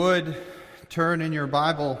Would turn in your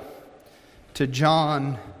Bible to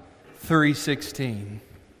John 3:16.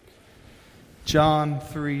 John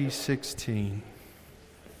 3:16.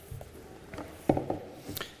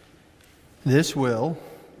 This will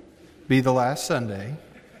be the last Sunday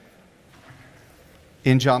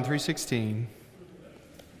in John 3:16,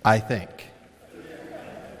 I think.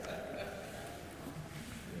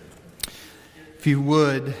 If you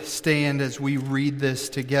would stand as we read this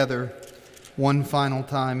together one final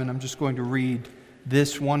time, and I'm just going to read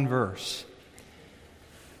this one verse.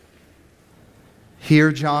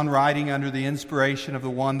 Here, John, writing under the inspiration of the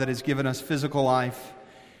one that has given us physical life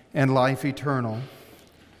and life eternal,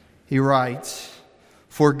 he writes,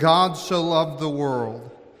 "For God so loved the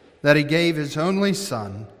world that he gave his only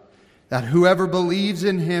Son, that whoever believes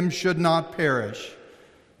in him should not perish,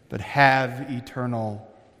 but have eternal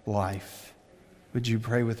life." Would you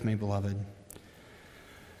pray with me, beloved?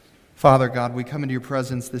 Father God, we come into your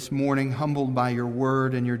presence this morning, humbled by your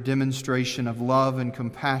word and your demonstration of love and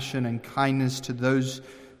compassion and kindness to those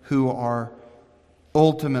who are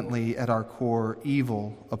ultimately, at our core,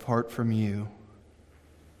 evil apart from you.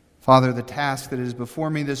 Father, the task that is before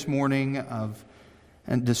me this morning of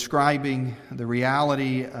describing the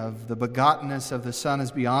reality of the begottenness of the Son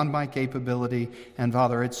is beyond my capability, and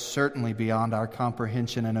Father, it's certainly beyond our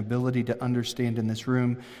comprehension and ability to understand in this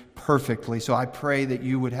room perfectly. So I pray that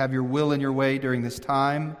you would have your will and your way during this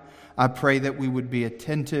time. I pray that we would be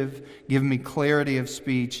attentive, give me clarity of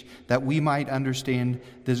speech, that we might understand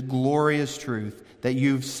this glorious truth that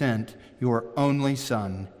you've sent your only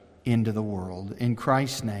Son into the world. In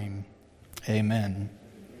Christ's name, amen.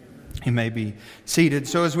 You may be seated.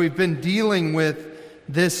 So as we've been dealing with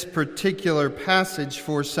this particular passage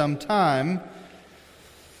for some time,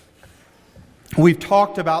 we've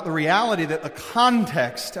talked about the reality that the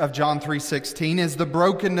context of John 3:16 is the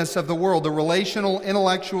brokenness of the world, the relational,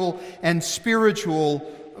 intellectual, and spiritual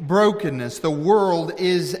brokenness. The world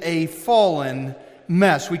is a fallen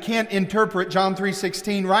mess. We can't interpret John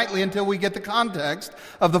 3:16 rightly until we get the context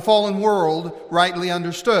of the fallen world rightly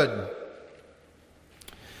understood.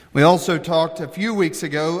 We also talked a few weeks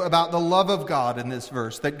ago about the love of God in this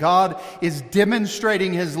verse, that God is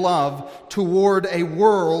demonstrating his love toward a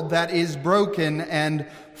world that is broken and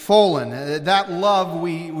fallen. That love,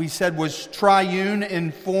 we said, was triune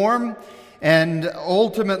in form and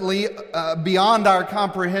ultimately beyond our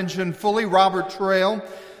comprehension fully. Robert Trail,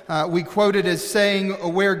 we quoted as saying,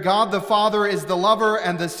 "Where God the Father is the lover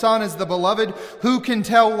and the Son is the beloved, who can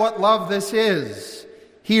tell what love this is?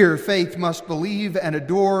 Here, faith must believe and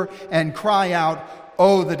adore and cry out,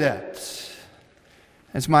 'Oh, the depths.'"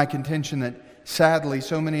 It's my contention that sadly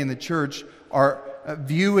so many in the church are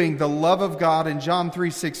viewing the love of God in John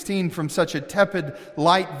 3:16 from such a tepid,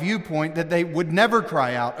 light viewpoint that they would never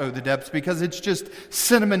cry out, "Oh, the depths," because it's just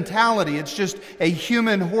sentimentality. It's just a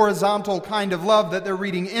human, horizontal kind of love that they're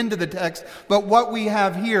reading into the text. But what we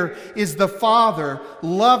have here is the Father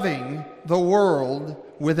loving the world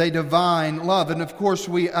with a divine love. And of course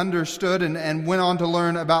we understood and went on to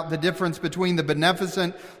learn about the difference between the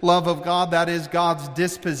beneficent love of God, that is God's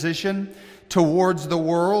disposition towards the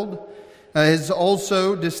world, is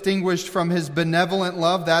also distinguished from his benevolent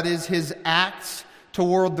love, that is his acts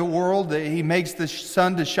toward the world. He makes the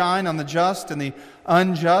sun to shine on the just and the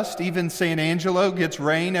unjust. Even St. Angelo gets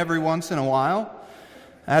rain every once in a while.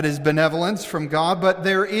 That is benevolence from God. But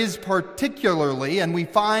there is particularly, and we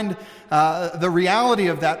find the reality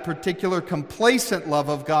of that particular complacent love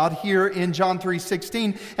of God here in John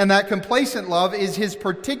 3:16. And that complacent love is his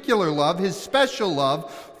particular love, his special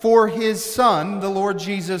love for his Son, the Lord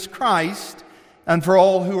Jesus Christ, and for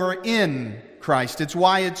all who are in Christ. It's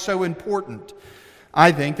why it's so important,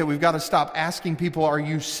 I think, that we've got to stop asking people, "Are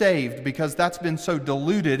you saved?" Because that's been so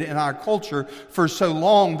diluted in our culture for so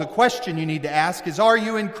long. The question you need to ask is, "Are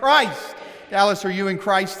you in Christ?" Dallas, are you in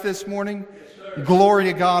Christ this morning? Yes, glory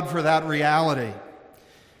to God for that reality.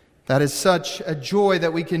 That is such a joy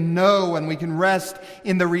that we can know and we can rest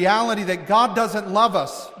in the reality that God doesn't love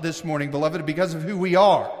us this morning, beloved, because of who we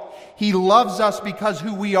are. He loves us because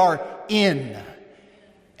who we are in.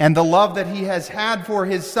 And the love that he has had for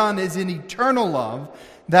his Son is an eternal love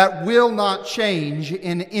that will not change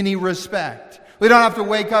in any respect. We don't have to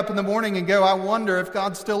wake up in the morning and go, "I wonder if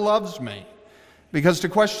God still loves me." Because to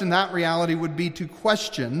question that reality would be to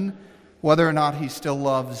question whether or not he still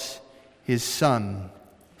loves his Son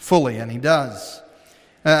fully, and he does.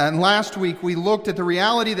 And last week we looked at the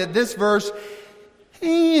reality that this verse,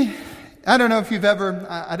 I don't know if you've ever,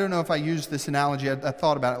 I don't know if I used this analogy, I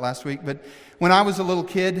thought about it last week, but when I was a little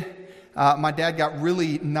kid, My dad got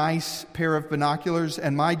really nice pair of binoculars,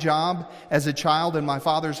 and my job as a child in my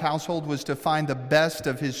father's household was to find the best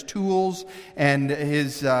of his tools and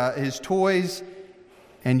his toys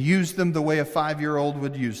and use them the way a 5-year-old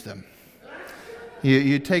would use them.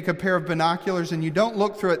 You take a pair of binoculars and you don't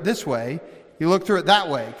look through it this way, you look through it that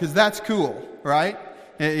way, because that's cool, right?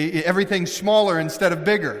 Everything's smaller instead of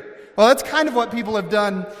bigger. Well, that's kind of what people have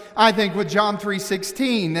done, I think, with John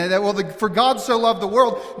 3:16. For God so loved the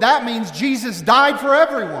world, that means Jesus died for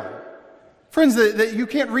everyone. Friends, that you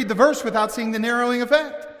can't read the verse without seeing the narrowing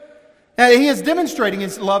effect. Now, he is demonstrating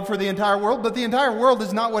his love for the entire world, but the entire world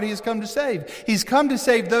is not what he has come to save. He's come to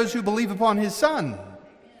save those who believe upon his Son,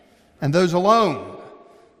 and those alone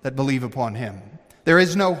that believe upon him. There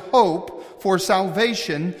is no hope for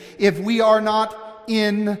salvation if we are not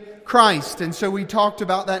in Christ. And so we talked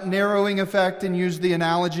about that narrowing effect and used the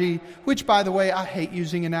analogy, which, by the way, I hate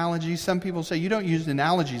using analogies. Some people say you don't use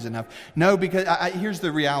analogies enough. No, because here's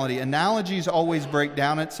the reality. Analogies always break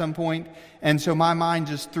down at some point. And so my mind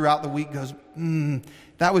just throughout the week goes,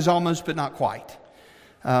 that was almost but not quite.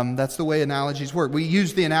 That's the way analogies work. We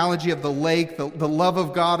use the analogy of the lake. The love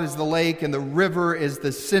of God is the lake, and the river is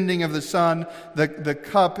the sending of the sun. The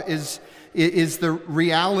cup is the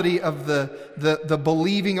reality of the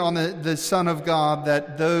believing on the Son of God,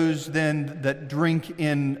 that those then that drink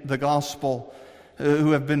in the gospel,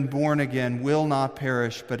 who have been born again, will not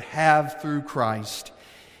perish, but have through Christ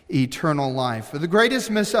eternal life. But the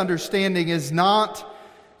greatest misunderstanding is not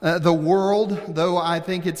the world, though I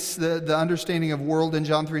think it's the understanding of world in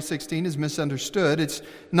John 3:16 is misunderstood. It's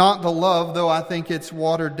not the love, though I think it's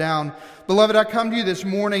watered down. Beloved, I come to you this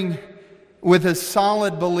morning with a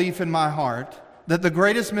solid belief in my heart that the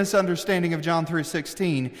greatest misunderstanding of John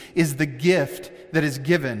 3:16 is the gift that is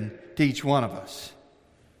given to each one of us.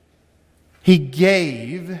 He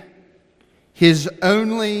gave His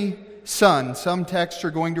only Son. Some texts are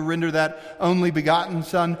going to render that only begotten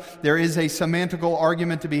Son. There is a semantical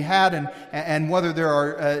argument to be had, and whether there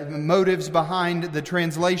are motives behind the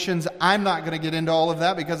translations. I'm not going to get into all of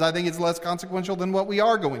that because I think it's less consequential than what we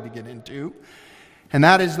are going to get into. And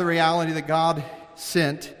that is the reality that God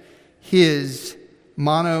sent His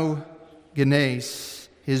monogenes,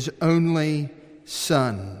 His only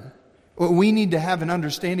Son. Well, we need to have an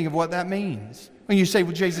understanding of what that means. When you say,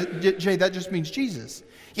 well, Jay, that just means Jesus.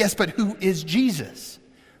 Yes, but who is Jesus?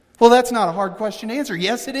 Well, that's not a hard question to answer.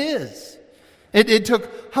 Yes, it is. It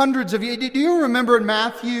took hundreds of years. Do you remember in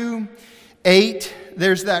Matthew 8,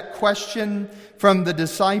 there's that question from the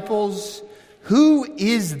disciples, who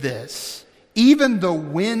is this? Even the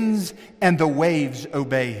winds and the waves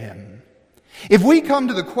obey Him. If we come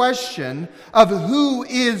to the question of who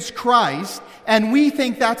is Christ, and we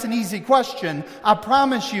think that's an easy question, I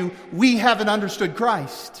promise you, we haven't understood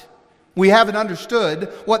Christ. We haven't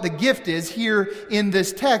understood what the gift is here in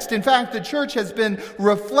this text. In fact, the church has been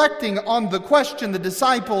reflecting on the question the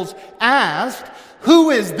disciples asked, who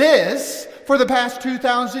is this, for the past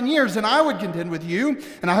 2,000 years. And I would contend with you,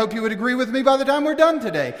 and I hope you would agree with me by the time we're done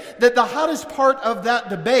today, that the hottest part of that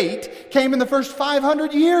debate came in the first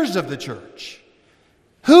 500 years of the church.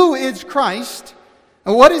 Who is Christ?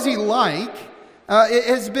 And what is He like? It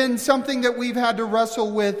has been something that we've had to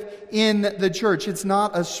wrestle with in the church. It's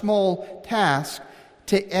not a small task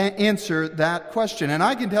to answer that question. And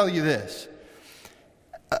I can tell you this.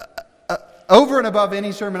 Over and above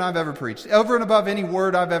any sermon I've ever preached, over and above any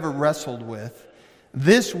word I've ever wrestled with,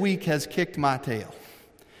 this week has kicked my tail.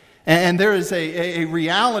 And there is a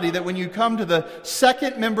reality that when you come to the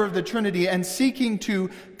second member of the Trinity and seeking to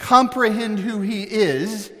comprehend who He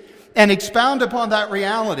is and expound upon that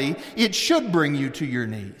reality, it should bring you to your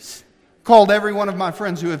knees. Called every one of my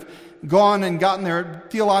friends who have gone and gotten their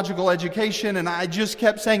theological education, and I just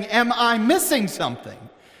kept saying, am I missing something?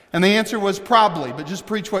 And the answer was probably, but just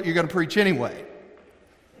preach what you're going to preach anyway.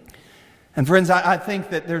 And friends, I think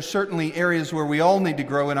that there's certainly areas where we all need to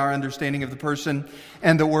grow in our understanding of the person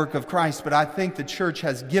and the work of Christ. But I think the church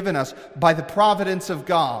has given us, by the providence of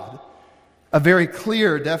God, a very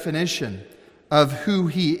clear definition of who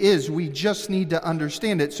He is. We just need to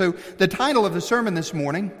understand it. So the title of the sermon this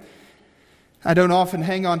morning, I don't often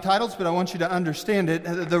hang on titles, but I want you to understand it.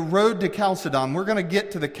 The Road to Chalcedon. We're going to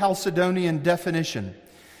get to the Chalcedonian definition.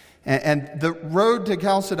 And the road to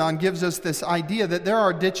Chalcedon gives us this idea that there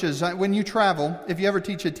are ditches. When you travel, if you ever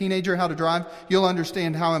teach a teenager how to drive, you'll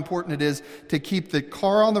understand how important it is to keep the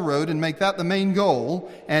car on the road and make that the main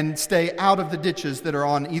goal and stay out of the ditches that are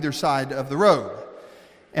on either side of the road.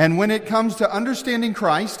 And when it comes to understanding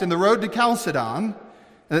Christ and the road to Chalcedon,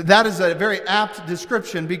 that is a very apt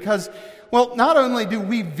description because, well, not only do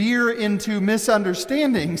we veer into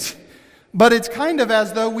misunderstandings, But it's kind of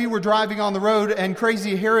as though we were driving on the road and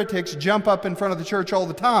crazy heretics jump up in front of the church all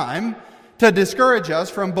the time to discourage us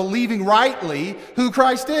from believing rightly who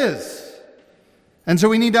Christ is. And so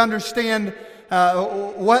we need to understand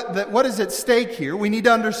what is at stake here. We need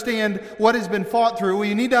to understand what has been fought through.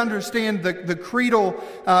 We need to understand the creedal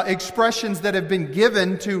expressions that have been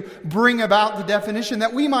given to bring about the definition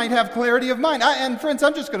that we might have clarity of mind. And friends,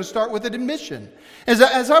 I'm just going to start with an admission. As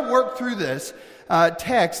I work through this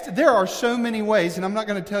text, there are so many ways, and I'm not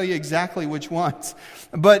going to tell you exactly which ones,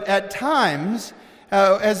 but at times,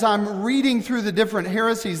 as I'm reading through the different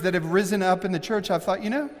heresies that have risen up in the church, I've thought,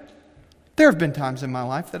 there have been times in my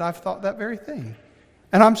life that I've thought that very thing.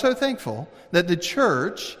 And I'm so thankful that the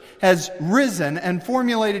church has risen and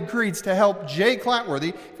formulated creeds to help Jay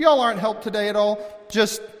Clatworthy. If y'all aren't helped today at all,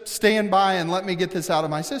 just stand by and let me get this out of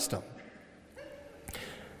my system.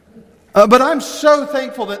 But I'm so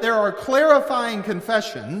thankful that there are clarifying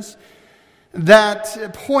confessions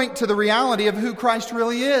that point to the reality of who Christ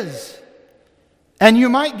really is. And you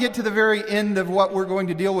might get to the very end of what we're going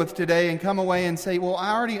to deal with today and come away and say, well,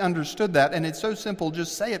 I already understood that, and it's so simple,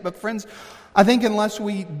 just say it. But friends, I think unless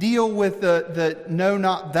we deal with the no,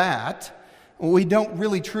 not that, we don't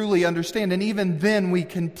really truly understand. And even then, we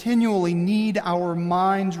continually need our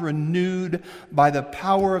minds renewed by the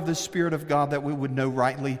power of the Spirit of God that we would know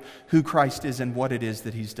rightly who Christ is and what it is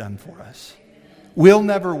that He's done for us. We'll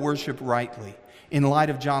never worship rightly in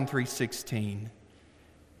light of John 3:16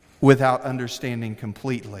 without understanding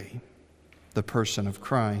completely the person of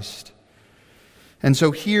Christ. And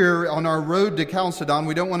so here on our road to Chalcedon,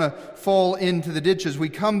 we don't want to fall into the ditches. We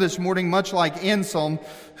come this morning much like Anselm,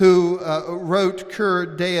 who wrote Cur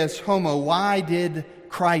Deus Homo. Why did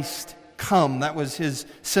Christ come? That was his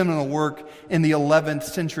seminal work in the 11th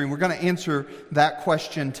century. And we're going to answer that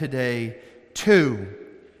question today too.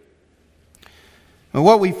 And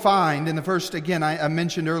what we find in the first, again, I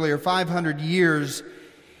mentioned earlier, 500 years,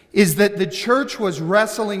 is that the church was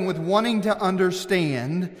wrestling with wanting to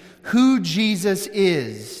understand who Jesus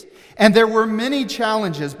is. And there were many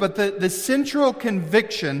challenges, but the central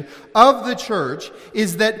conviction of the church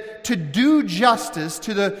is that to do justice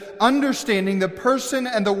to the understanding, the person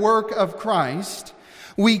and the work of Christ,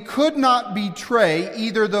 we could not betray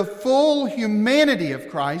either the full humanity of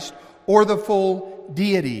Christ or the full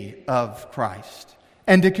deity of Christ.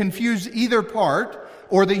 And to confuse either part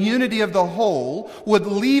or the unity of the whole would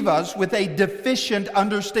leave us with a deficient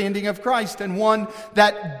understanding of Christ and one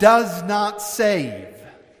that does not save.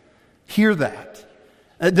 Hear that.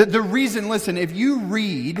 The reason, listen, if you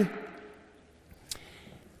read,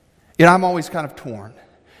 I'm always kind of torn.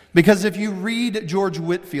 Because if you read George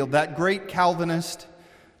Whitefield, that great Calvinist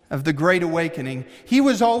of the Great Awakening, he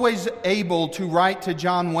was always able to write to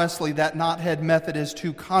John Wesley, that knothead Methodist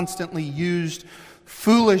who constantly used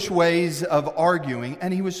foolish ways of arguing,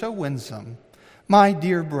 and he was so winsome. My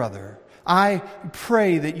dear brother, I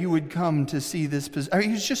pray that you would come to see this. He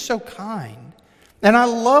was just so kind. And I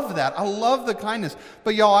love that. I love the kindness.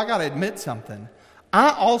 But y'all, I got to admit something.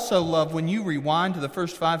 I also love when you rewind to the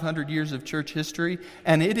first 500 years of church history,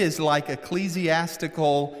 and it is like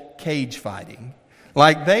ecclesiastical cage fighting.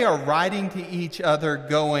 Like they are writing to each other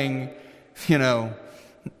going, St.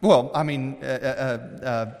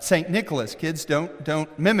 Nicholas, kids,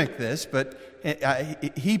 don't mimic this, but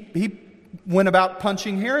he went about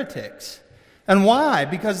punching heretics. And why?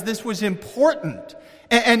 Because this was important.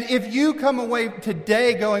 And if you come away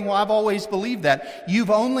today going, well, I've always believed that,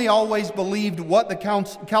 you've only always believed what the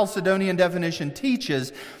Chalcedonian definition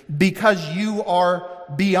teaches because you are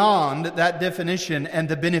beyond that definition and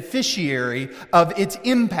the beneficiary of its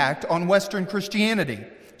impact on Western Christianity.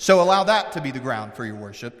 So allow that to be the ground for your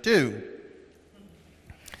worship too.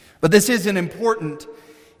 But this is an important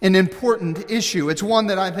issue. It's one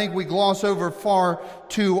that I think we gloss over far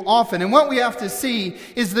too often. And what we have to see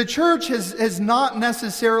is the church has not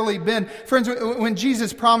necessarily been... Friends, when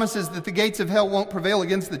Jesus promises that the gates of hell won't prevail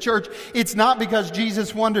against the church, it's not because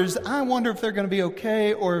Jesus wonders, I wonder if they're going to be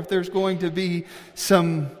okay or if there's going to be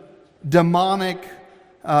some demonic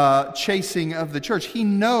chasing of the church. He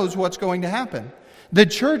knows what's going to happen. The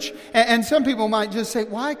church, and some people might just say,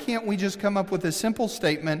 why can't we just come up with a simple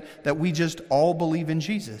statement that we just all believe in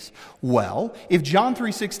Jesus? Well, if John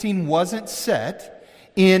 3:16 wasn't set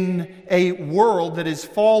in a world that is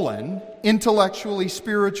fallen, intellectually,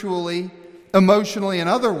 spiritually, emotionally, and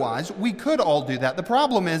otherwise, we could all do that. The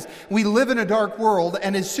problem is we live in a dark world,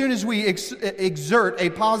 and as soon as we exert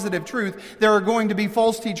a positive truth, there are going to be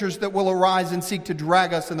false teachers that will arise and seek to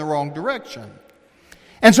drag us in the wrong direction.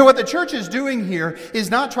 And so what the church is doing here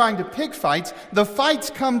is not trying to pick fights. The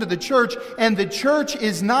fights come to the church, and the church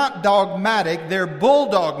is not dogmatic. They're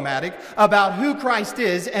bulldogmatic about who Christ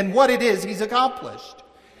is and what it is He's accomplished.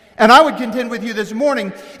 And I would contend with you this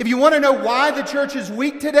morning, if you want to know why the church is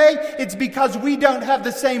weak today, it's because we don't have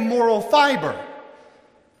the same moral fiber.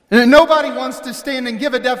 And nobody wants to stand and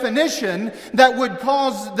give a definition that would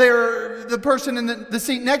cause the person in the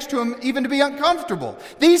seat next to him even to be uncomfortable.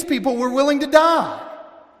 These people were willing to die.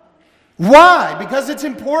 Why? Because it's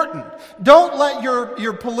important. Don't let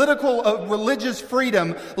your political religious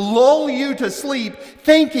freedom lull you to sleep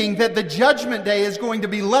thinking that the judgment day is going to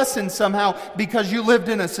be lessened somehow because you lived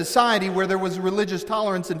in a society where there was religious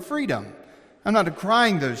tolerance and freedom. I'm not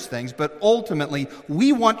decrying those things, but ultimately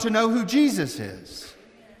we want to know who Jesus is.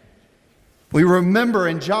 We remember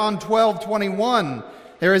in John 12:21,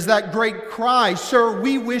 there is that great cry, "Sir,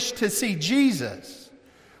 we wish to see Jesus."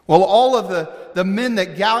 Well, all of the men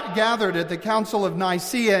that gathered at the Council of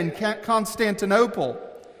Nicaea in Constantinople,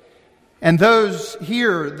 and those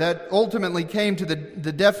here that ultimately came to the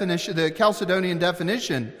definition, the Chalcedonian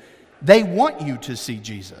definition, they want you to see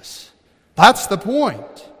Jesus. That's the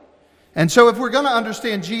point. And so if we're going to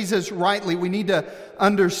understand Jesus rightly, we need to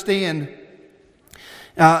understand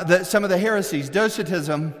some of the heresies.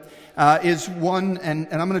 Docetism is one, and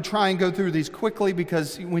I'm going to try and go through these quickly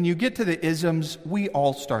because when you get to the isms, we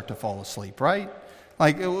all start to fall asleep, right?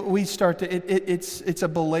 Like we start to, it's a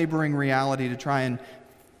belaboring reality to try and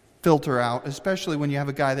filter out, especially when you have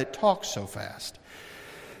a guy that talks so fast,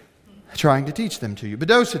 trying to teach them to you. But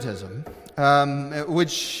Docetism,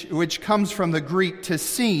 which comes from the Greek to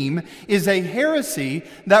seem, is a heresy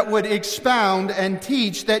that would expound and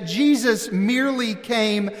teach that Jesus merely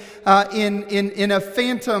came in a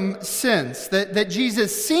phantom sense, that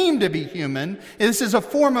Jesus seemed to be human. This is a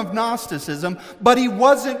form of Gnosticism, but He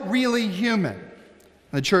wasn't really human.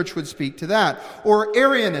 The church would speak to that. Or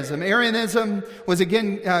Arianism. Arianism was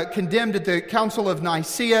again condemned at the Council of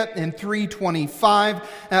Nicaea in 325.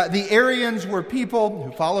 The Arians were people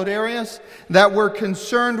who followed Arius that were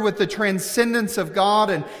concerned with the transcendence of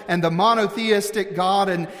God and the monotheistic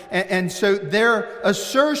God. And so their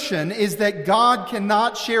assertion is that God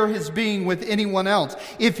cannot share His being with anyone else.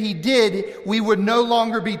 If He did, we would no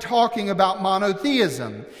longer be talking about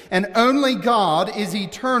monotheism. And only God is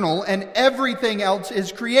eternal and everything else is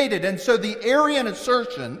created. And so the Arian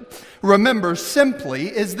assertion, remember, simply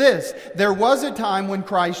is this: there was a time when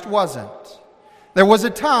Christ wasn't. There was a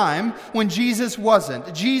time when Jesus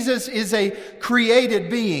wasn't. Jesus is a created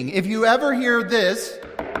being. If you ever hear this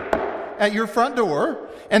at your front door,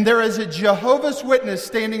 and there is a Jehovah's Witness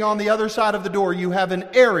standing on the other side of the door, you have an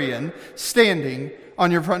Arian standing on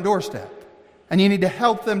your front doorstep. And you need to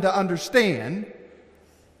help them to understand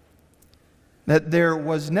that there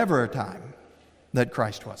was never a time that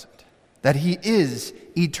Christ wasn't. That He is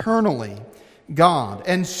eternally God.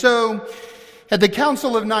 And so, at the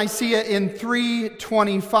Council of Nicaea in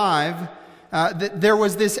 325, there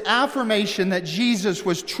was this affirmation that Jesus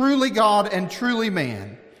was truly God and truly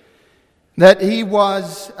man. That He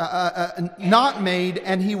was not made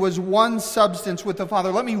and He was one substance with the Father.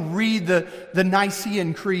 Let me read the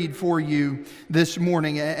Nicene Creed for you this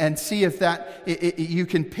morning and see if you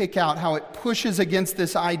can pick out how it pushes against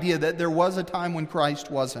this idea that there was a time when Christ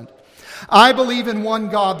wasn't. I believe in one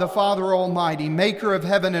God, the Father Almighty, maker of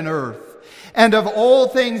heaven and earth, and of all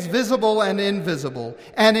things visible and invisible,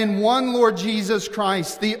 and in one Lord Jesus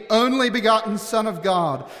Christ, the only begotten Son of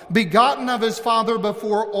God, begotten of His Father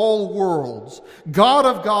before all worlds, God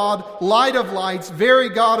of God, light of lights, very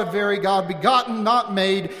God of very God, begotten, not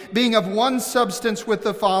made, being of one substance with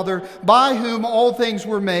the Father, by whom all things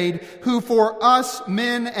were made, who for us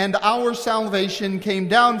men and our salvation came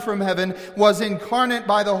down from heaven, was incarnate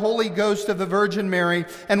by the Holy Ghost of the Virgin Mary,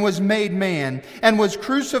 and was made man, and was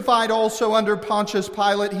crucified also under Pontius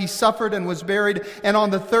Pilate. He suffered and was buried, and on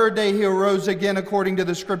the third day He arose again according to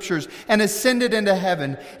the Scriptures, and ascended into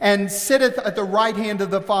heaven, and sitteth at the right hand of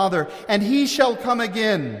the Father, and He shall come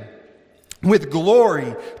again with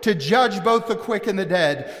glory to judge both the quick and the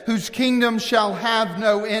dead, whose kingdom shall have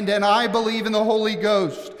no end. And I believe in the Holy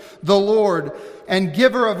Ghost, the Lord and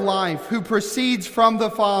giver of life, who proceeds from the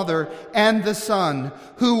Father and the Son,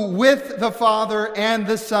 who with the Father and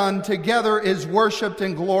the Son together is worshipped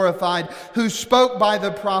and glorified, who spoke by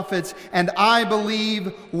the prophets. And I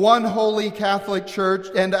believe one holy Catholic Church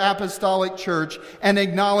and Apostolic Church, and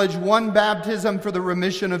acknowledge one baptism for the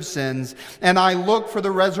remission of sins. And I look for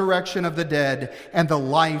the resurrection of the dead and the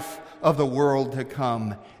life of the world to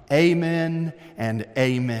come. Amen and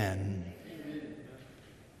amen.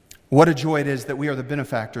 What a joy it is that we are the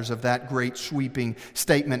benefactors of that great sweeping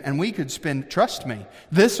statement. And we could spend, trust me,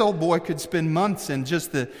 this old boy could spend months in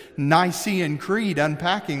just the Nicene Creed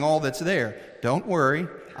unpacking all that's there. Don't worry,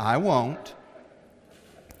 I won't.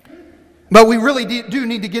 But we really do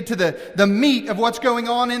need to get to the meat of what's going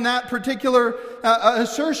on in that particular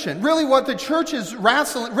assertion. Really what the church is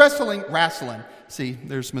wrestling. See,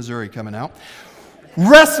 there's Missouri coming out.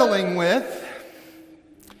 Wrestling with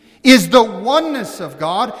is the oneness of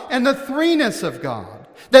God and the threeness of God.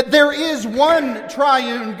 That there is one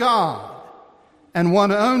triune God and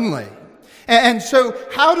one only. And so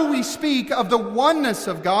how do we speak of the oneness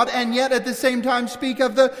of God and yet at the same time speak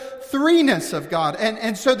of the threeness of God?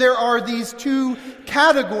 And so there are these two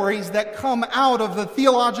categories that come out of the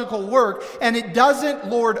theological work, and it doesn't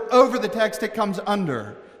lord over the text, it comes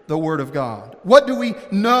under the Word of God. What do we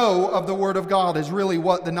know of the Word of God is really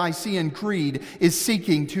what the Nicene Creed is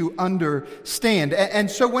seeking to understand.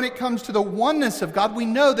 And so when it comes to the oneness of God, we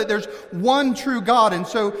know that there's one true God. And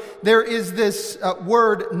so there is this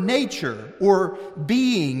word nature or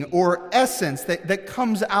being or essence that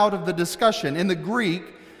comes out of the discussion. In the Greek,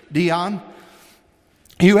 Dion,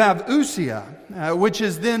 you have ousia, which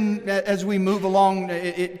is then, as we move along,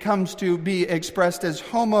 it comes to be expressed as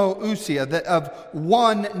homoousia, of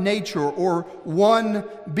one nature or one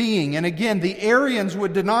being. And again, the Arians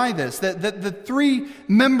would deny this, that the three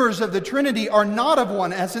members of the Trinity are not of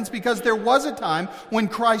one essence because there was a time when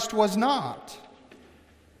Christ was not.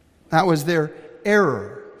 That was their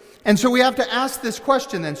error. And so we have to ask this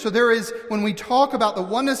question then. So there is, when we talk about the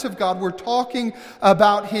oneness of God, we're talking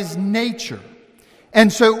about His nature. And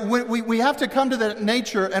so we have to come to that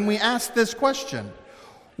nature and we ask this question.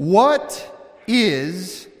 What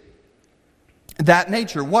is that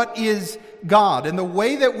nature? What is God? And the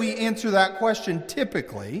way that we answer that question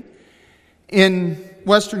typically in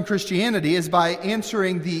Western Christianity is by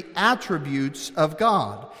answering the attributes of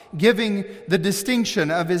God, giving the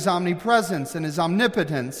distinction of His omnipresence and His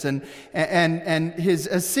omnipotence and His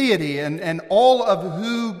aseity and all of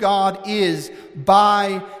who God is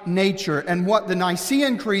by nature. And what the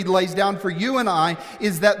Nicene Creed lays down for you and I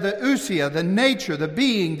is that the ousia, the nature, the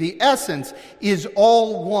being, the essence is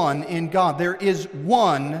all one in God. There is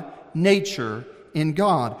one nature in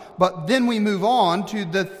God. But then we move on to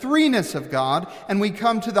the threeness of God, and we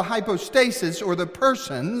come to the hypostasis, or the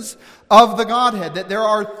persons of the Godhead, that there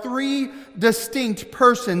are three distinct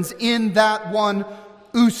persons in that one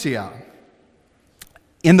ousia.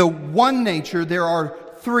 In the one nature, there are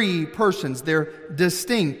three persons. They're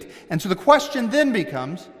distinct. And so the question then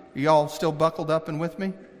becomes, are you all still buckled up and with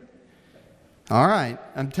me? All right.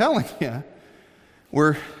 I'm telling you,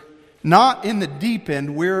 we're not in the deep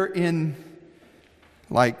end. We're in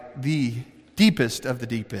like the deepest of the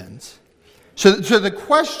deep ends. So the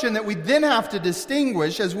question that we then have to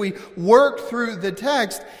distinguish as we work through the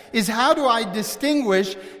text is, how do I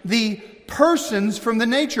distinguish the persons from the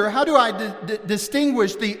nature? How do I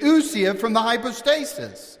distinguish the ousia from the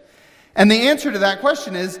hypostasis? And the answer to that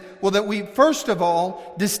question is, well, that we first of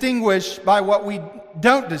all distinguish by what we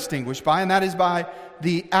don't distinguish by, and that is by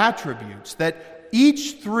the attributes. That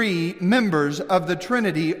each three members of the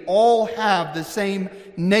Trinity all have the same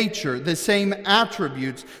nature, the same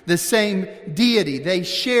attributes, the same deity. They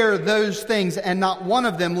share those things, and not one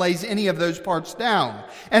of them lays any of those parts down.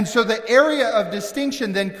 And so the area of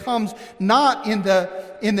distinction then comes not in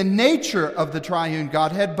the nature of the triune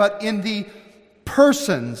Godhead, but in the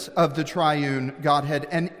persons of the triune Godhead.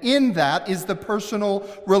 And in that is the personal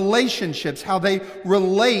relationships, how they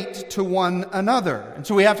relate to one another. And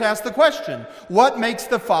so we have to ask the question, what makes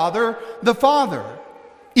the Father the Father?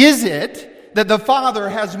 Is it that the Father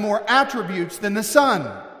has more attributes than the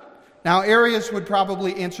Son? Now, Arius would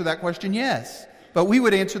probably answer that question, yes. But we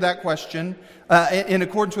would answer that question in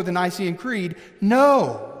accordance with the Nicene Creed,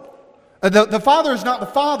 no. The Father is not the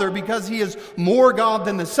Father because He is more God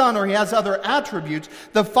than the Son or He has other attributes.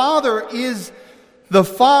 The Father is the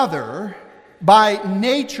Father by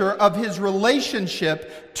nature of His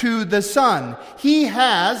relationship to the Son. He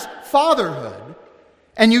has fatherhood.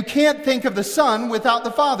 And you can't think of the Son without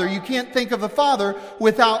the Father. You can't think of the Father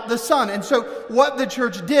without the Son. And so what the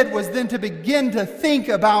church did was then to begin to think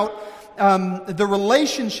about the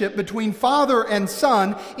relationship between Father and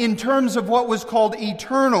Son in terms of what was called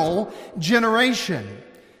eternal generation.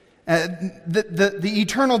 The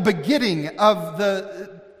eternal begetting of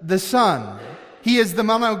the Son. He is the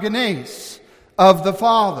monogenes of the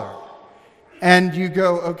Father. And you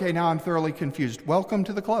go, okay, now I'm thoroughly confused. Welcome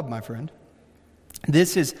to the club, my friend.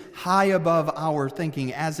 This is high above our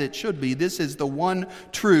thinking, as it should be. This is the one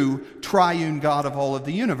true triune God of all of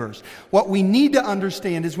the universe. What we need to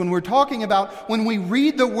understand is when we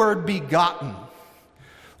read the word begotten,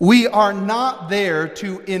 we are not there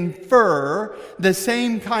to infer the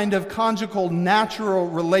same kind of conjugal natural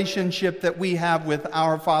relationship that we have with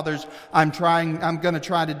our fathers. I'm going to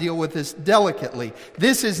try to deal with this delicately.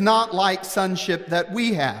 This is not like sonship that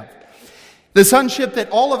we have. The sonship that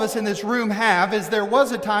all of us in this room have is there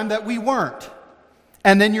was a time that we weren't.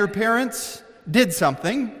 And then your parents did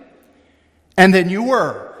something, and then you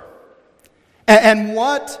were. And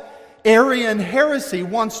what Arian heresy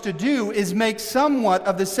wants to do is make somewhat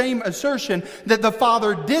of the same assertion that the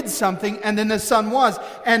Father did something and then the Son was.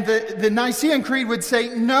 And the Nicene Creed would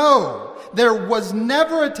say, no, there was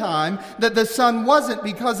never a time that the Son wasn't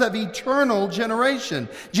because of eternal generation.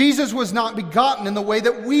 Jesus was not begotten in the way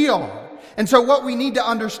that we are. And so what we need to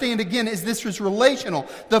understand again is this is relational.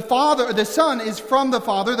 The Son is from the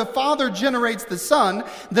Father generates the Son,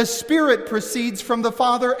 the Spirit proceeds from the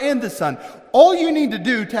Father and the Son. All you need to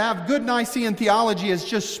do to have good Nicene theology is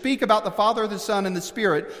just speak about the Father, the Son, and the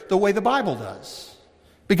Spirit the way the Bible does.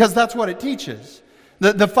 Because that's what it teaches.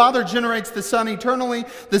 The Father generates the Son eternally.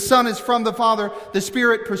 The Son is from the Father. The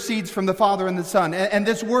Spirit proceeds from the Father and the Son. And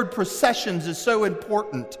this word processions is so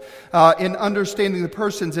important in understanding the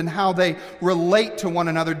persons and how they relate to one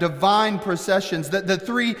another. Divine processions. The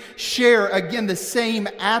three share, again, the same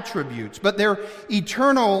attributes. But they're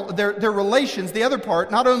eternal, their relations. The other part,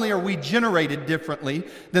 not only are we generated differently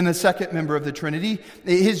than the second member of the Trinity,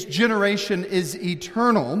 His generation is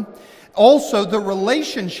eternal. Also, the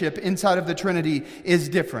relationship inside of the Trinity is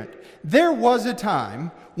different. There was a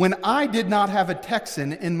time when I did not have a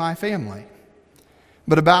Texan in my family.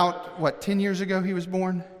 But about, 10 years ago he was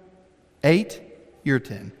born? 8? You're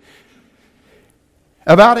 10.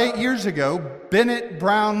 About 8 years ago, Bennett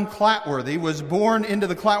Brown Clatworthy was born into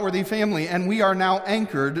the Clatworthy family, and we are now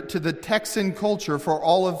anchored to the Texan culture for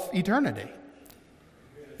all of eternity.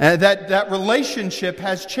 That relationship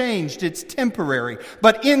has changed. It's temporary.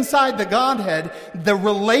 But inside the Godhead, the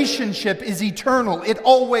relationship is eternal. It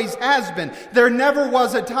always has been. There never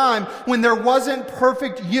was a time when there wasn't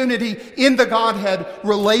perfect unity in the Godhead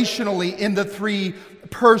relationally in the three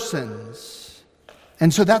persons.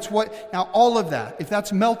 And so now all of that, if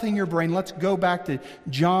that's melting your brain, let's go back to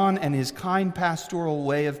John and his kind pastoral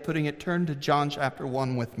way of putting it. Turn to John chapter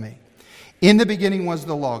 1 with me. In the beginning was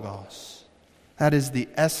the Logos. That is the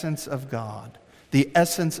essence of God, the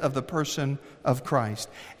essence of the person of Christ.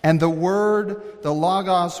 And the Word, the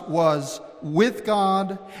Logos, was with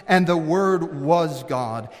God, and the Word was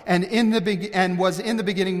God, and was in the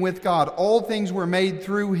beginning with God. All things were made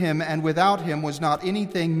through Him, and without Him was not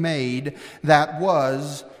anything made that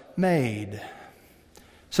was made.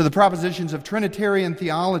 So the propositions of Trinitarian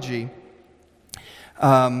theology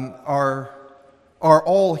are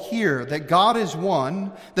all here, that God is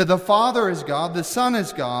one, that the Father is God, the Son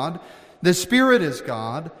is God, the Spirit is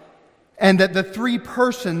God, and that the three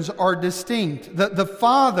persons are distinct. The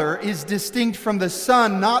Father is distinct from the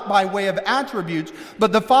Son, not by way of attributes,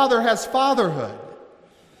 but the Father has fatherhood.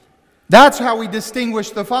 That's how we distinguish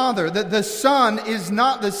the Father. That the Son is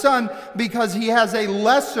not the Son because He has a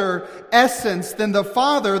lesser essence than the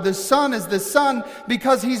Father. The Son is the Son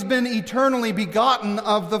because He's been eternally begotten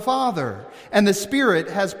of the Father. And the Spirit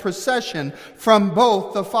has procession from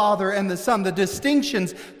both the Father and the Son. The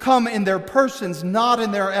distinctions come in their persons, not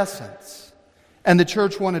in their essence. And the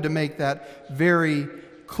church wanted to make that very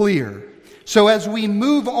clear. So as we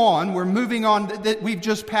move on, we're moving on, that we've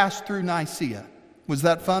just passed through Nicaea. Was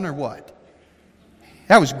that fun or what?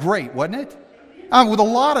 That was great, wasn't it? With a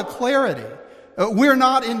lot of clarity. We're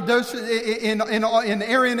not in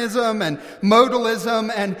Arianism and modalism,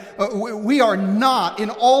 and we are not in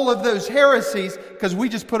all of those heresies because we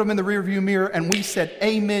just put them in the rearview mirror and we said,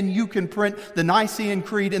 amen, you can print the Nicene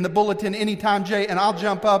Creed in the bulletin anytime, Jay, and I'll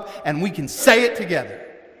jump up and we can say it together.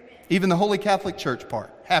 Even the Holy Catholic Church part.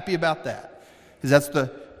 Happy about that. Because that's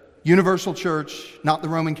the universal church, not the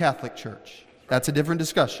Roman Catholic Church. That's a different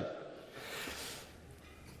discussion.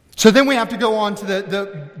 So then we have to go on to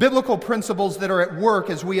the biblical principles that are at work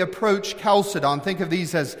as we approach Chalcedon. Think of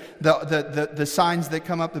these as the signs that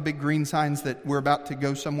come up, the big green signs that we're about to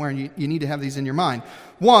go somewhere, and you need to have these in your mind.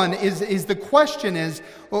 One is the question is,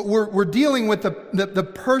 we're dealing with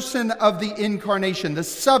the person of the incarnation, the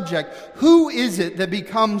subject. Who is it that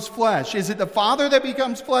becomes flesh? Is it the Father that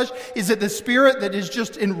becomes flesh? Is it the Spirit that is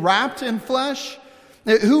just enwrapped in flesh?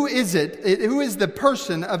 Who is it? Who is the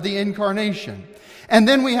person of the incarnation? And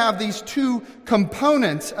then we have these two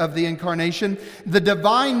components of the incarnation, the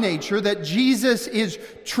divine nature that Jesus is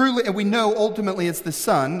truly, and we know ultimately it's the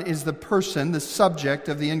Son, is the person, the subject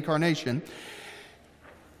of the incarnation.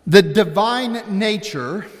 The divine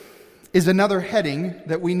nature is another heading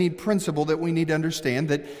that we need, principle that we need to understand,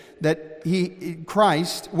 that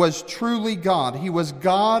Christ was truly God. He was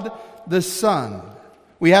God the Son.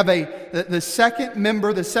 We have the second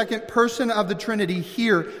member, the second person of the Trinity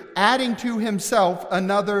here, adding to himself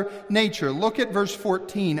another nature. Look at verse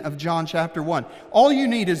 14 of John chapter 1. All you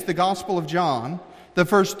need is the Gospel of John, the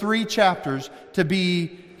first 3 chapters, to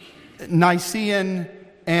be Nicene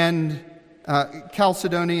and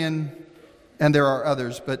Chalcedonian, and there are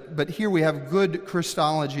others, but here we have good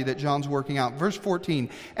Christology that John's working out. Verse 14,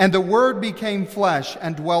 and the Word became flesh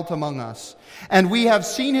and dwelt among us. And we have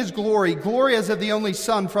seen His glory, glory as of the only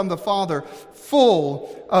Son from the Father,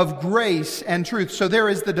 full of grace and truth. So there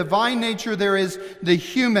is the divine nature, there is the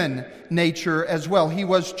human nature as well. He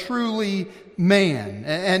was truly man.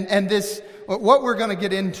 And this, what we're going to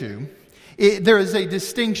get into, there is a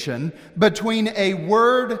distinction between a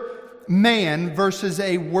word man versus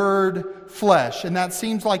a word flesh. And that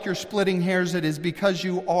seems like you're splitting hairs. It is because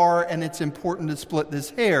you are, and it's important to split this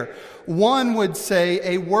hair. One would say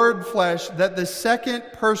a word flesh, that the second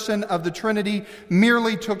person of the Trinity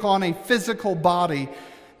merely took on a physical body.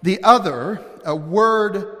 The other, a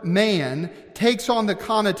word man, takes on the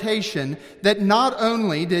connotation that not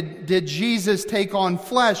only did Jesus take on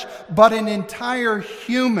flesh, but an entire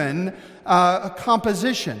human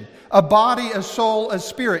composition. A body, a soul, a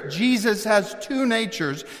spirit. Jesus has 2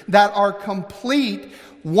 natures that are complete,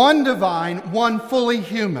 one divine, one fully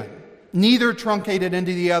human. Neither truncated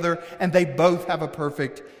into the other, and they both have a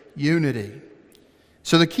perfect unity.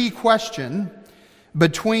 So the key question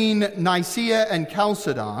between Nicaea and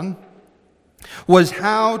Chalcedon was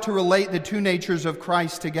how to relate the 2 natures of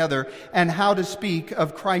Christ together and how to speak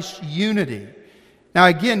of Christ's unity. Now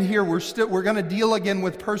again, here we're going to deal again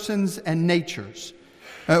with persons and natures.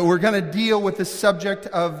 We're going to deal with the subject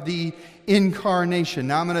of the incarnation.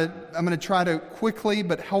 Now I'm going to try to quickly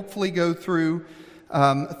but helpfully go through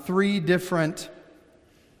 3 different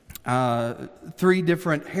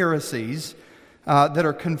heresies that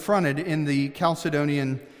are confronted in the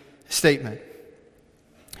Chalcedonian statement.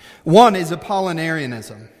 One is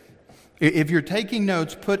Apollinarianism. If you're taking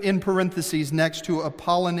notes, put in parentheses next to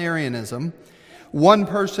Apollinarianism, 1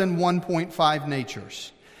 person, 1.5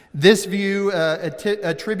 natures. This view,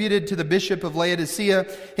 attributed to the bishop of Laodicea,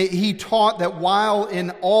 he taught that while in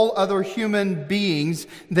all other human beings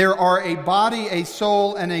there are a body, a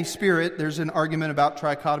soul, and a spirit. There's an argument about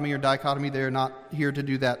trichotomy or dichotomy. They're not here to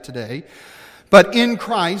do that today. But in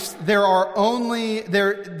Christ, there's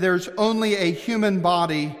only a human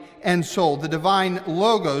body and soul. The divine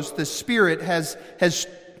Logos, the Spirit, has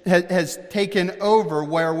taken over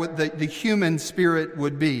where the human spirit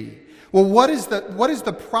would be. Well, what is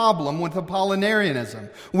the problem with Apollinarianism?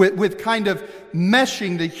 With kind of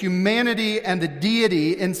meshing the humanity and the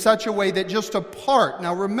deity in such a way that just a part,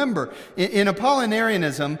 now remember, in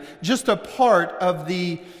Apollinarianism, just a part of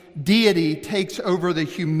the deity takes over the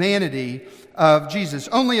humanity of Jesus.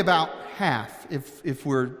 Only about half, if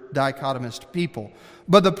we're dichotomist people.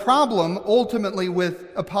 But the problem ultimately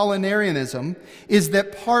with Apollinarianism is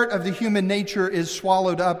that part of the human nature is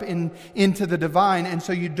swallowed up into the divine, and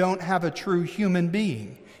so you don't have a true human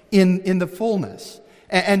being in the fullness.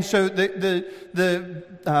 And so the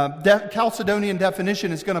Chalcedonian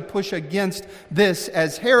definition is going to push against this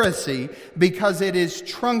as heresy because it is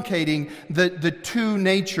truncating the 2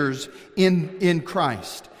 natures in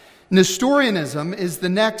Christ. Nestorianism is the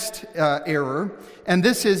next error, and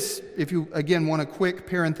this is, if you again want a quick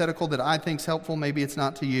parenthetical that I think is helpful, maybe it's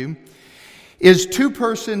not to you, is 2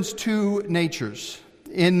 persons, 2 natures.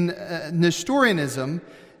 In Nestorianism,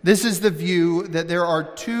 this is the view that there are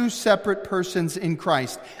 2 separate persons in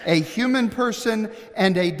Christ, a human person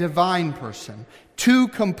and a divine person, 2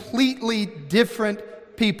 completely different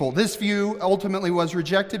people. This view ultimately was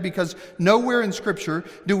rejected because nowhere in Scripture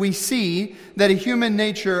do we see that a human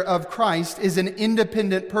nature of Christ is an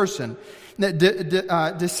independent person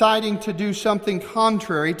deciding to do something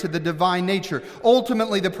contrary to the divine nature.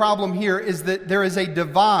 Ultimately, the problem here is that there is a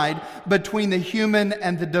divide between the human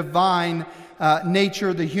and the divine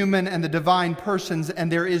nature, the human and the divine persons,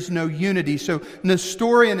 and there is no unity. So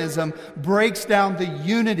Nestorianism breaks down the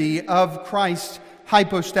unity of Christ's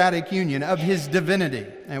hypostatic union, of His divinity,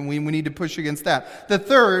 and we need to push against that. The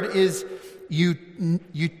third is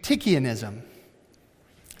Eutychianism.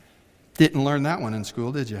 Didn't learn that one in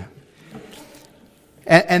school, did you?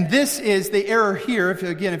 And this is the error here.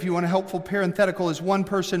 If you want a helpful parenthetical, is one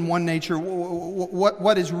person, one nature.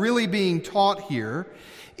 What is really being taught here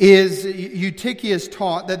is Eutychius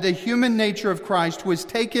taught that the human nature of Christ was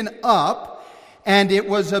taken up and it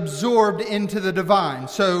was absorbed into the divine.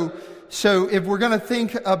 So if we're going to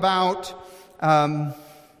think about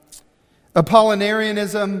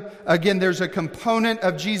Apollinarianism, again, there's a component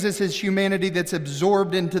of Jesus' humanity that's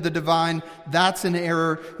absorbed into the divine. That's an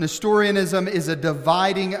error. Nestorianism is a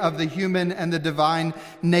dividing of the human and the divine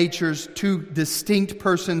natures, two distinct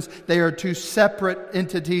persons. They are two separate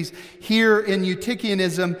entities. Here in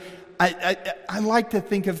Eutychianism, I like to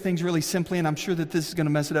think of things really simply, and I'm sure that this is going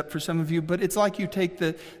to mess it up for some of you, but it's like you take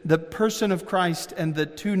the person of Christ and the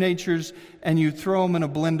two natures and you throw them in a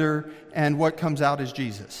blender, and what comes out is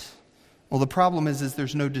Jesus. Well, the problem is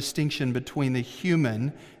there's no distinction between the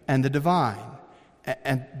human and the divine.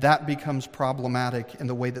 And that becomes problematic in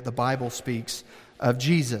the way that the Bible speaks of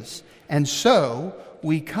Jesus. And so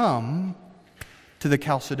we come to the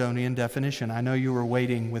Chalcedonian definition. I know you were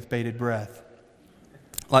waiting with bated breath.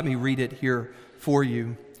 Let me read it here for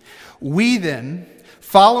you. We then,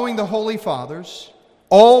 following the Holy Fathers,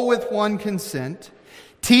 all with one consent,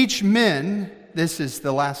 teach men. This is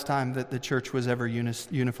the last time that the church was ever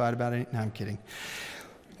unified about it. No, I'm kidding.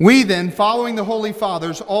 We then, following the Holy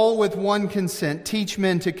Fathers, all with one consent, teach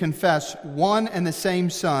men to confess one and the same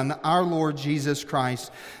Son, our Lord Jesus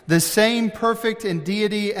Christ, the same perfect in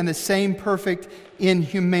deity and the same perfect in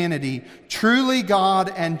humanity, truly God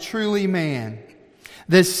and truly man,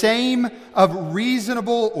 the same of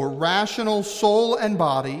reasonable or rational soul and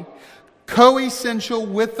body, co-essential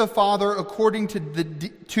with the Father according to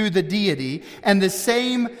the deity, and the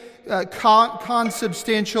same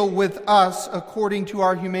consubstantial with us according to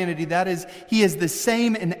our humanity. That is, he is the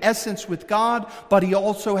same in essence with God, but he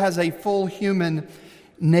also has a full human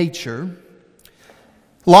nature.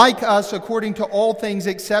 Like us, according to all things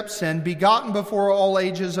except sin, begotten before all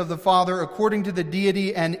ages of the Father, according to the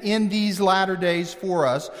deity, and in these latter days for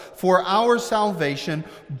us, for our salvation,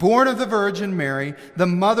 born of the Virgin Mary, the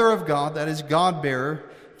Mother of God, that is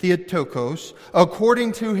God-bearer, Theotokos,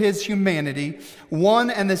 according to his humanity,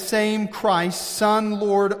 one and the same Christ, Son,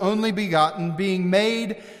 Lord, only begotten, being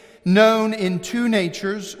made known in two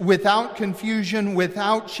natures, without confusion,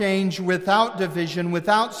 without change, without division,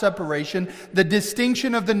 without separation, the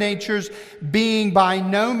distinction of the natures being by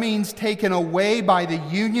no means taken away by the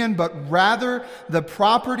union, but rather the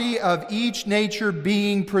property of each nature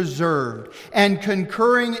being preserved, and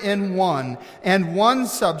concurring in one, and one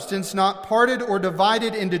substance, not parted or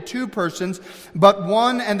divided into two persons, but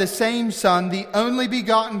one and the same Son, the only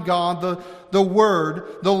begotten God, the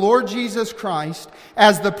Word, the Lord Jesus Christ,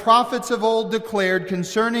 as the prophets of old declared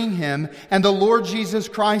concerning him, and the Lord Jesus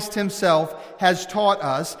Christ himself has taught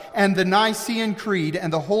us, and the Nicene Creed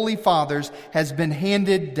and the Holy Fathers has been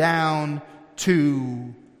handed down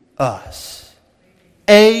to us.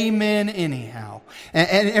 Amen anyhow.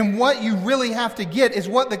 And what you really have to get is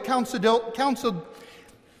what the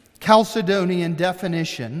Chalcedonian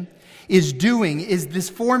definition is doing, is this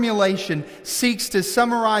formulation seeks to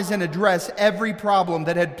summarize and address every problem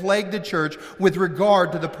that had plagued the church with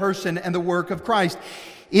regard to the person and the work of Christ.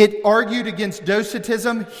 It argued against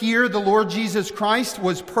docetism. Here, the Lord Jesus Christ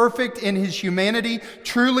was perfect in his humanity,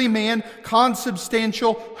 truly man,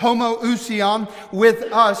 consubstantial, homoousion, with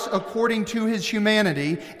us according to his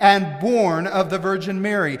humanity, and born of the Virgin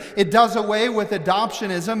Mary. It does away with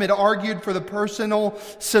adoptionism. It argued for the personal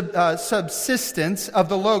subsistence of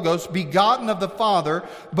the Logos, begotten of the Father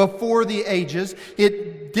before the ages.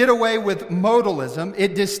 It did away with modalism.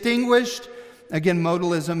 It distinguished. Again,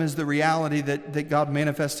 modalism is the reality that God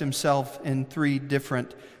manifests himself in three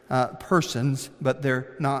different persons, but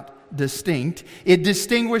they're not distinct. It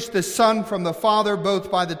distinguished the Son from the Father, both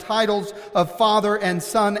by the titles of Father and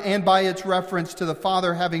Son, and by its reference to the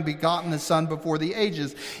Father having begotten the Son before the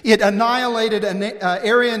ages. It annihilated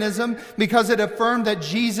Arianism because it affirmed that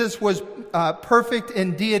Jesus was perfect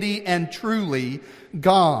in deity and truly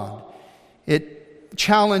God. It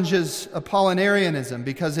challenges Apollinarianism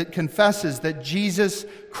because it confesses that Jesus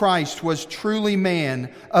Christ was truly man,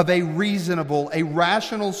 of a reasonable, a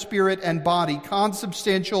rational spirit and body,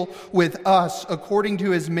 consubstantial with us according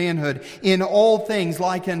to his manhood, in all things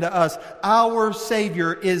like unto us. Our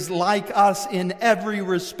Savior is like us in every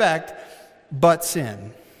respect but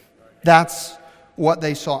sin. That's what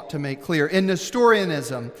they sought to make clear. In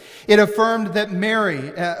Nestorianism, it affirmed that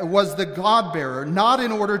Mary was the God-bearer, not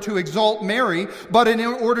in order to exalt Mary, but in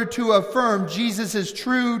order to affirm Jesus'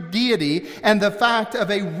 true deity and the fact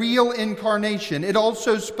of a real incarnation. It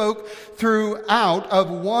also spoke throughout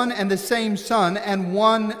of one and the same Son and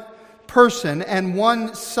one person and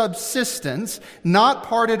one subsistence, not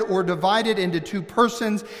parted or divided into two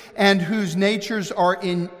persons, and whose natures are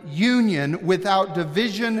in union without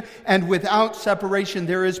division and without separation.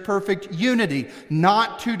 There is perfect unity,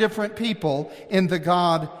 not two different people in the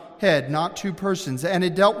Godhead, not two persons. And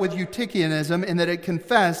it dealt with Eutychianism in that it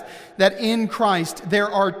confessed that in Christ there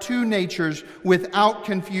are two natures without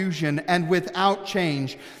confusion and without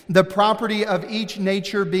change, the property of each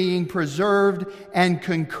nature being preserved and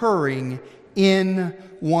concurring in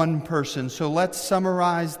one person. So let's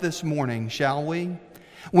summarize this morning, shall we?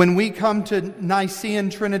 When we come to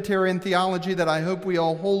Nicene Trinitarian theology that I hope we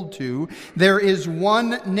all hold to, there is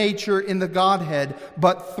one nature in the Godhead,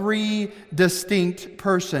 but three distinct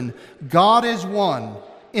persons. God is one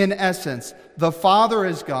in essence. The Father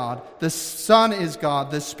is God, the Son is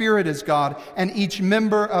God, the Spirit is God, and each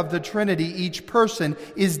member of the Trinity, each person,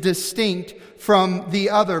 is distinct from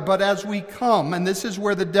the other. But as we come, and this is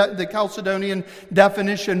where the Chalcedonian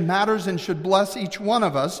definition matters and should bless each one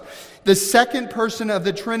of us, the second person of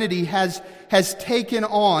the Trinity has taken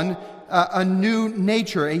on a new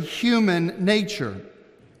nature, a human nature.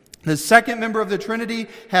 The second member of the Trinity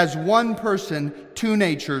has one person, two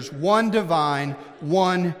natures, one divine,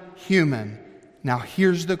 one human. Now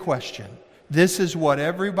here's the question. This is what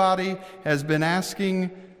everybody has been asking.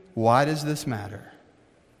 Why does this matter?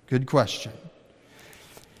 Good question.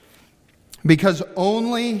 Because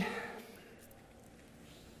only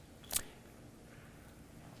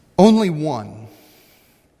one,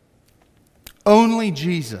 only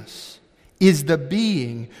Jesus is the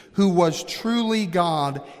being who was truly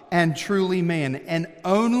God and truly man, and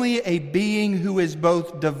only a being who is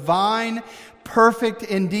both divine, perfect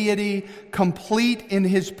in deity, complete in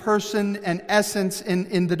his person and essence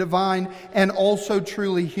in the divine, and also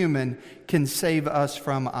truly human, can save us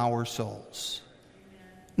from our souls.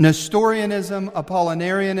 Nestorianism,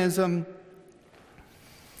 Apollinarianism,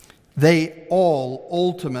 they all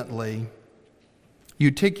ultimately,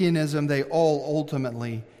 Eutychianism, they all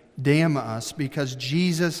ultimately damn us because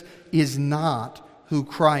Jesus is not who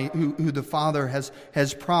the Father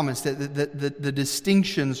has promised. The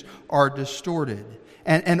distinctions are distorted.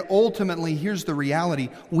 And ultimately, here's the reality.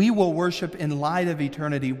 We will worship in light of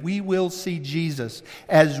eternity. We will see Jesus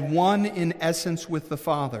as one in essence with the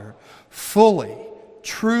Father, fully,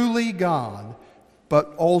 truly God,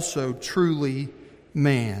 but also truly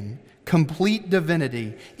man. Complete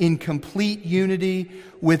divinity in complete unity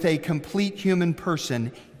with a complete human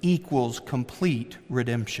person equals complete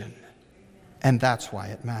redemption. And that's why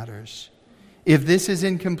it matters. If this is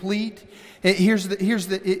incomplete,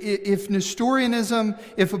 if Nestorianism,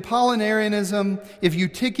 if Apollinarianism, if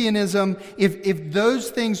Eutychianism, if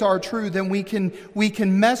those things are true, then we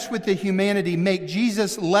can mess with the humanity, make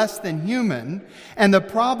Jesus less than human. And the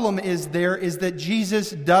problem is that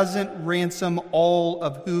Jesus doesn't ransom all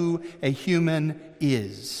of who a human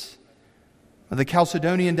is. The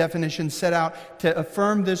Chalcedonian definition set out to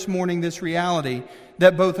affirm this morning this reality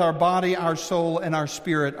that both our body, our soul, and our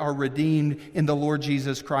spirit are redeemed in the Lord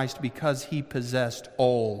Jesus Christ because He possessed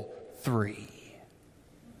all three.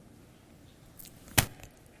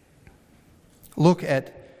 Look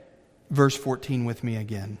at verse 14 with me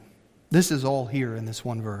again. This is all here in this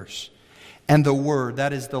one verse. And the Word,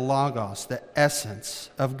 that is the Logos, the essence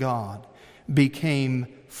of God, became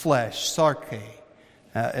flesh, sarke,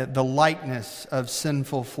 the likeness of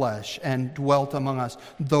sinful flesh, and dwelt among us.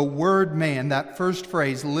 The Word man, that first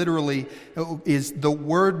phrase literally is the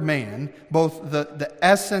Word man, both the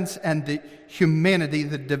essence and the humanity,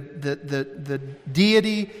 the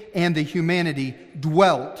deity and the humanity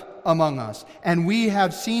dwelt among us. And we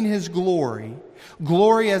have seen His glory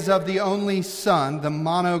as of the only Son, the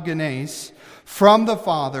monogenes, from the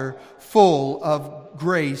Father, full of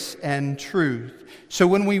grace and truth. So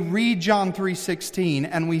when we read John 3:16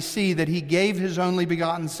 and we see that He gave His only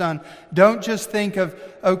begotten Son, don't just think of,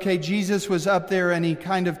 okay, Jesus was up there and He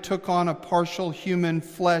kind of took on a partial human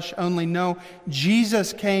flesh only. No,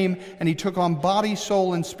 Jesus came and He took on body,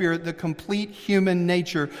 soul, and spirit, the complete human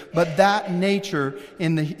nature. But that nature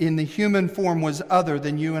in the human form was other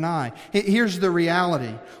than you and I. Here's the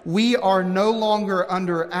reality. We are no longer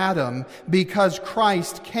under Adam because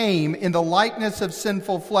Christ came in the likeness of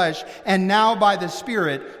sinful flesh, and now by the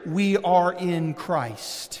Spirit, we are in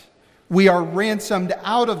Christ. We are ransomed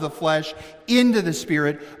out of the flesh into the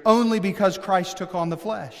Spirit only because Christ took on the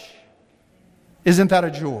flesh. Isn't that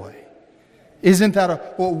a joy? Isn't that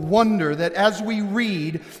a wonder that as we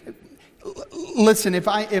read, Listen, if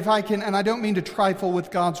I can, and I don't mean to trifle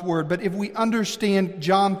with God's word, but if we understand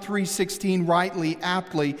John 3:16 rightly,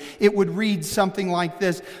 aptly, it would read something like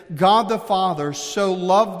this: God the Father so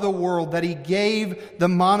loved the world that He gave the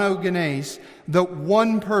monogenes, the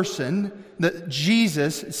one person, that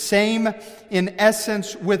Jesus, same in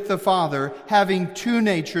essence with the Father, having two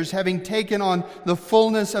natures, having taken on the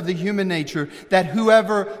fullness of the human nature, that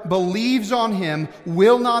whoever believes on Him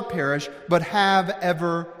will not perish, but have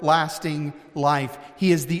everlasting life.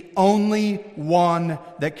 He is the only one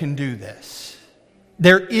that can do this.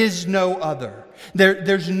 There is no other.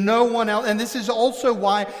 There's no one else. And this is also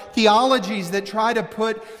why theologies that try to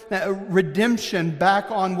put redemption back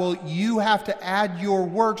on, well, you have to add your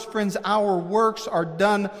works. Friends, our works are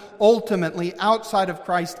done ultimately outside of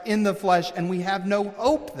Christ in the flesh, and we have no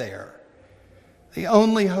hope there. The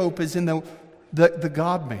only hope is in the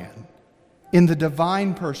God-man, in the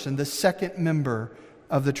divine person, the second member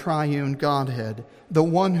of the triune Godhead, the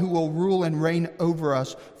one who will rule and reign over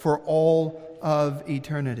us for all of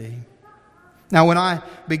eternity. Now, when I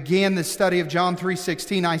began the study of John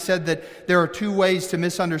 3:16, I said that there are two ways to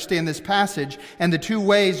misunderstand this passage, and the two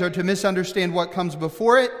ways are to misunderstand what comes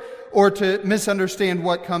before it or to misunderstand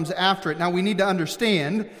what comes after it. Now, we need to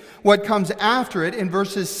understand what comes after it in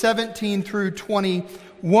verses 17 through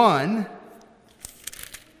 21.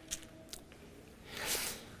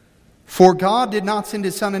 For God did not send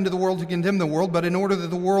His Son into the world to condemn the world, but in order that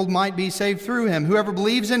the world might be saved through Him. Whoever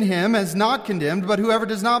believes in Him is not condemned, but whoever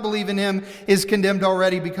does not believe in Him is condemned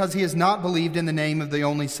already, because he has not believed in the name of the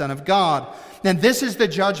only Son of God. And this is the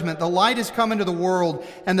judgment. The light has come into the world,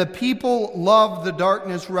 and the people loved the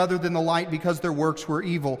darkness rather than the light, because their works were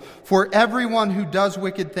evil. For everyone who does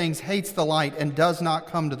wicked things hates the light and does not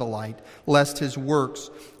come to the light, lest his works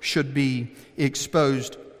should be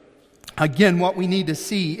exposed. Again, what we need to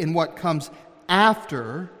see in what comes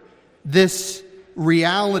after this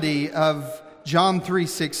reality of John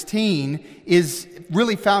 3:16 is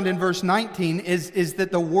really found in verse 19, is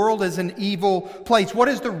that the world is an evil place. What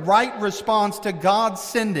is the right response to God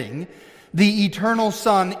sending the eternal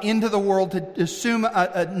Son into the world to assume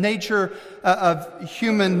a nature of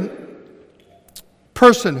human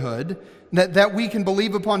personhood, that we can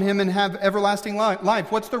believe upon Him and have everlasting life?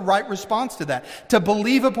 What's the right response to that? To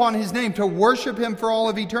believe upon His name, to worship Him for all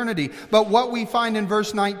of eternity. But what we find in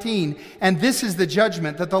verse 19, and this is the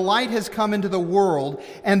judgment, that the light has come into the world,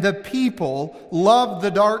 and the people loved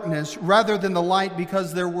the darkness rather than the light,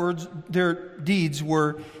 because their deeds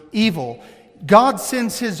were evil. God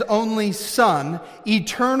sends His only Son,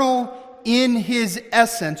 eternal in His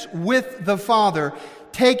essence with the Father,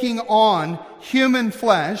 taking on human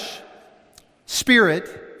flesh,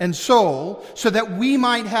 spirit and soul, so that we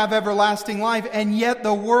might have everlasting life, and yet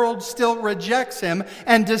the world still rejects Him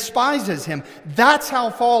and despises Him. That's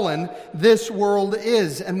how fallen this world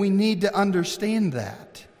is, and we need to understand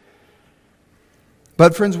that.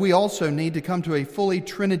 But friends, we also need to come to a fully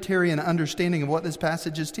Trinitarian understanding of what this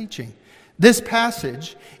passage is teaching. This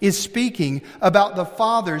passage is speaking about the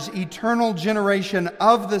Father's eternal generation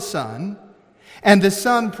of the Son, and the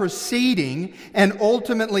Son proceeding and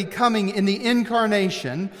ultimately coming in the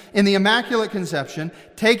incarnation, in the Immaculate Conception,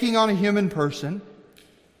 taking on a human person.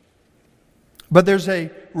 But there's a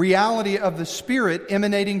reality of the Spirit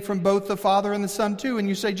emanating from both the Father and the Son too. And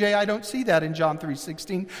you say, Jay, I don't see that in John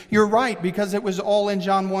 3:16. You're right, because it was all in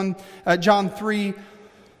John 3,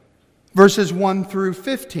 verses 1 through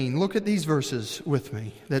 15. Look at these verses with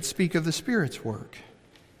me that speak of the Spirit's work.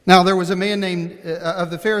 Now, there was a man of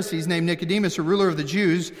the Pharisees named Nicodemus, a ruler of the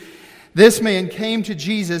Jews. This man came to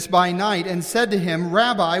Jesus by night and said to Him,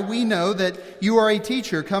 Rabbi, we know that you are a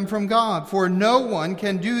teacher come from God, for no one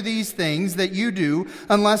can do these things that you do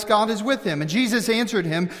unless God is with him. And Jesus answered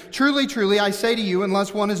him, Truly, truly, I say to you,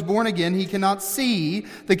 unless one is born again, he cannot see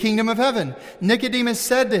the kingdom of heaven. Nicodemus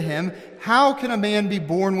said to Him, How can a man be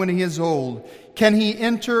born when he is old? Can he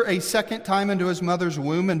enter a second time into his mother's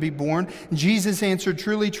womb and be born? Jesus answered,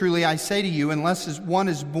 Truly, truly, I say to you, unless one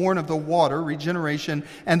is born of the water, regeneration,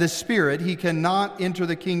 and the Spirit, he cannot enter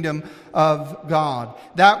the kingdom of God.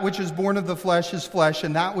 That which is born of the flesh is flesh,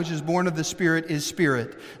 and that which is born of the Spirit is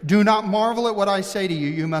spirit. Do not marvel at what I say to you.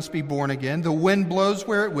 You must be born again. The wind blows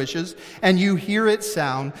where it wishes, and you hear its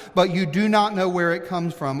sound, but you do not know where it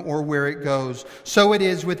comes from or where it goes. So it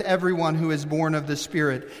is with everyone who is born of the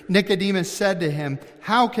Spirit. Nicodemus said to Him,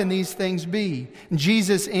 How can these things be?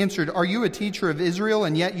 Jesus answered, Are you a teacher of Israel,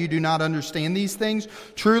 and yet you do not understand these things?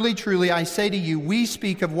 Truly, truly, I say to you, we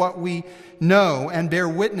speak of what we know and bear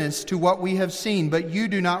witness to what we have seen, but you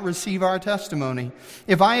do not receive our testimony.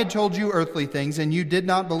 If I had told you earthly things and you did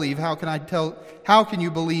not believe, how can you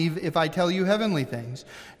believe if I tell you heavenly things?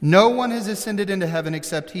 No one has ascended into heaven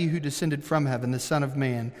except he who descended from heaven, the Son of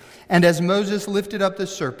Man. And as Moses lifted up the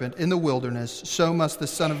serpent in the wilderness, so must the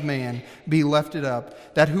Son of Man be lifted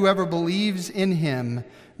up, that whoever believes in him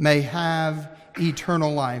may have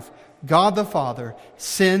eternal life. God the Father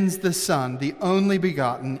sends the Son, the only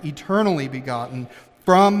begotten, eternally begotten,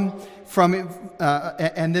 and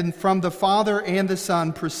then from the Father and the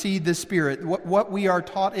Son proceed the Spirit. What we are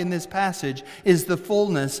taught in this passage is the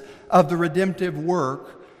fullness of the redemptive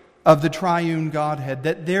work of the triune Godhead,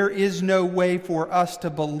 that there is no way for us to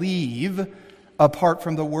believe apart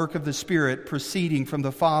from the work of the Spirit proceeding from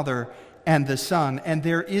the Father and the Son. And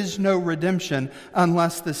there is no redemption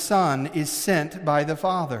unless the Son is sent by the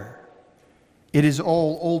Father. It is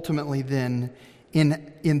all ultimately then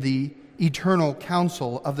in the eternal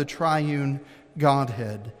counsel of the triune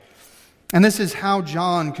Godhead. And this is how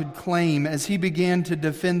John could claim, as he began to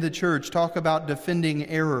defend the church, talk about defending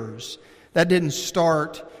errors. That didn't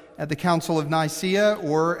start at the Council of Nicaea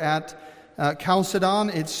or at Chalcedon.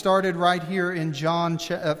 It started right here in 1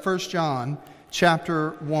 John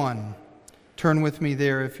chapter 1. Turn with me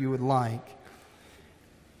there if you would like.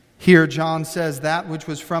 Here John says, that which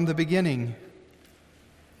was from the beginning,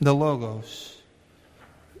 the Logos,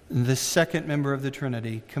 the second member of the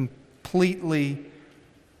Trinity, completely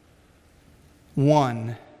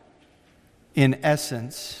one in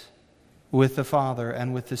essence with the Father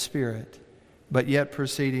and with the Spirit, but yet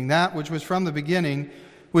proceeding. That which was from the beginning,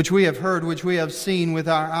 which we have heard, which we have seen with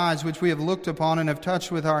our eyes, which we have looked upon and have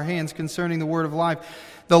touched with our hands concerning the word of life.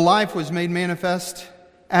 The life was made manifest,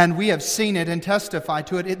 and we have seen it and testified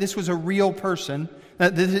to it. This was a real person.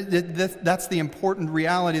 That's the important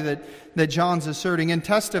reality that John's asserting. And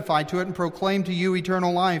testify to it and proclaim to you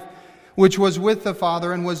eternal life, which was with the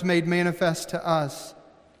Father and was made manifest to us.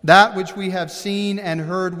 That which we have seen and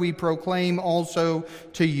heard we proclaim also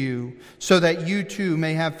to you, so that you too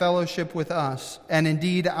may have fellowship with us. And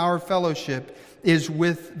indeed our fellowship is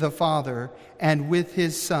with the Father and with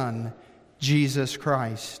His Son, Jesus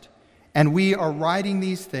Christ. And we are writing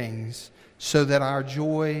these things so that our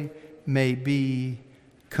joy may be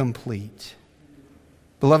complete.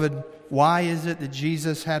 Beloved, why is it that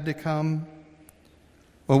Jesus had to come?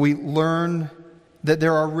 Well, we learn that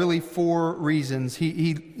there are really 4 reasons.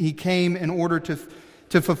 He came in order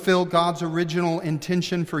to fulfill God's original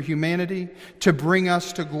intention for humanity, to bring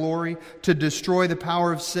us to glory, to destroy the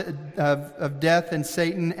power of death and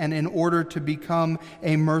Satan, and in order to become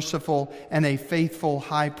a merciful and a faithful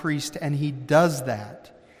high priest. And He does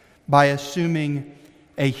that by assuming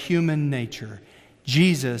a human nature.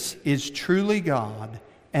 Jesus is truly God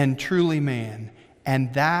and truly man,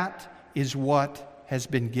 and that is what has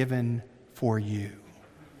been given for you.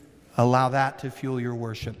 Allow that to fuel your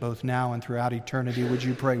worship both now and throughout eternity. Would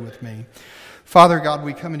you pray with me? Father God,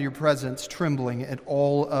 we come into your presence trembling at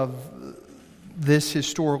all of this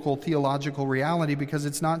historical theological reality, because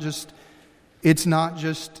it's not just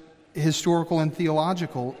historical and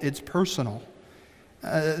theological, it's personal.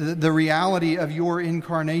 The reality of your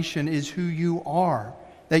incarnation is who you are,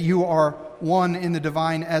 that you are one in the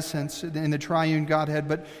divine essence, in the triune Godhead,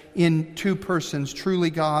 but in 2 persons, truly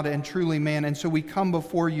God and truly man. And so we come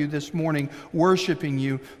before you this morning, worshiping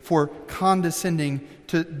you for condescending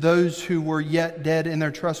to those who were yet dead in their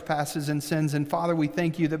trespasses and sins. And Father, we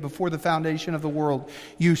thank you that before the foundation of the world,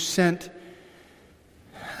 you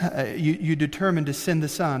determined to send the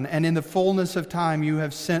Son. And in the fullness of time, you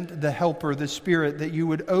have sent the Helper, the Spirit, that you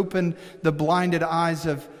would open the blinded eyes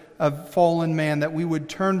of fallen man, that we would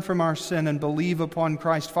turn from our sin and believe upon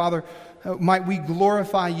Christ. Father, might we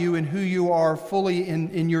glorify you in who you are fully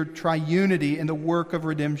in your triunity in the work of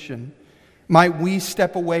redemption. Might we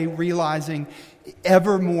step away realizing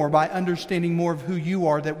ever more, by understanding more of who you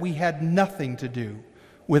are, that we had nothing to do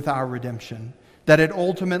with our redemption. That it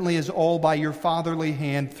ultimately is all by your fatherly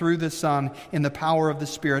hand through the Son in the power of the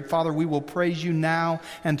Spirit. Father, we will praise you now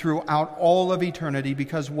and throughout all of eternity,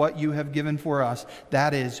 because what you have given for us,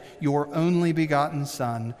 that is your only begotten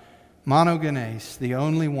Son, monogenes, the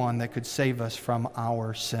only one that could save us from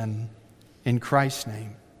our sin. In Christ's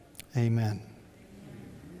name, amen.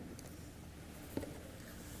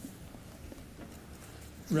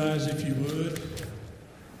 Rise if you would,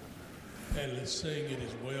 and let's sing "It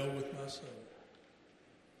Is Well With My Soul."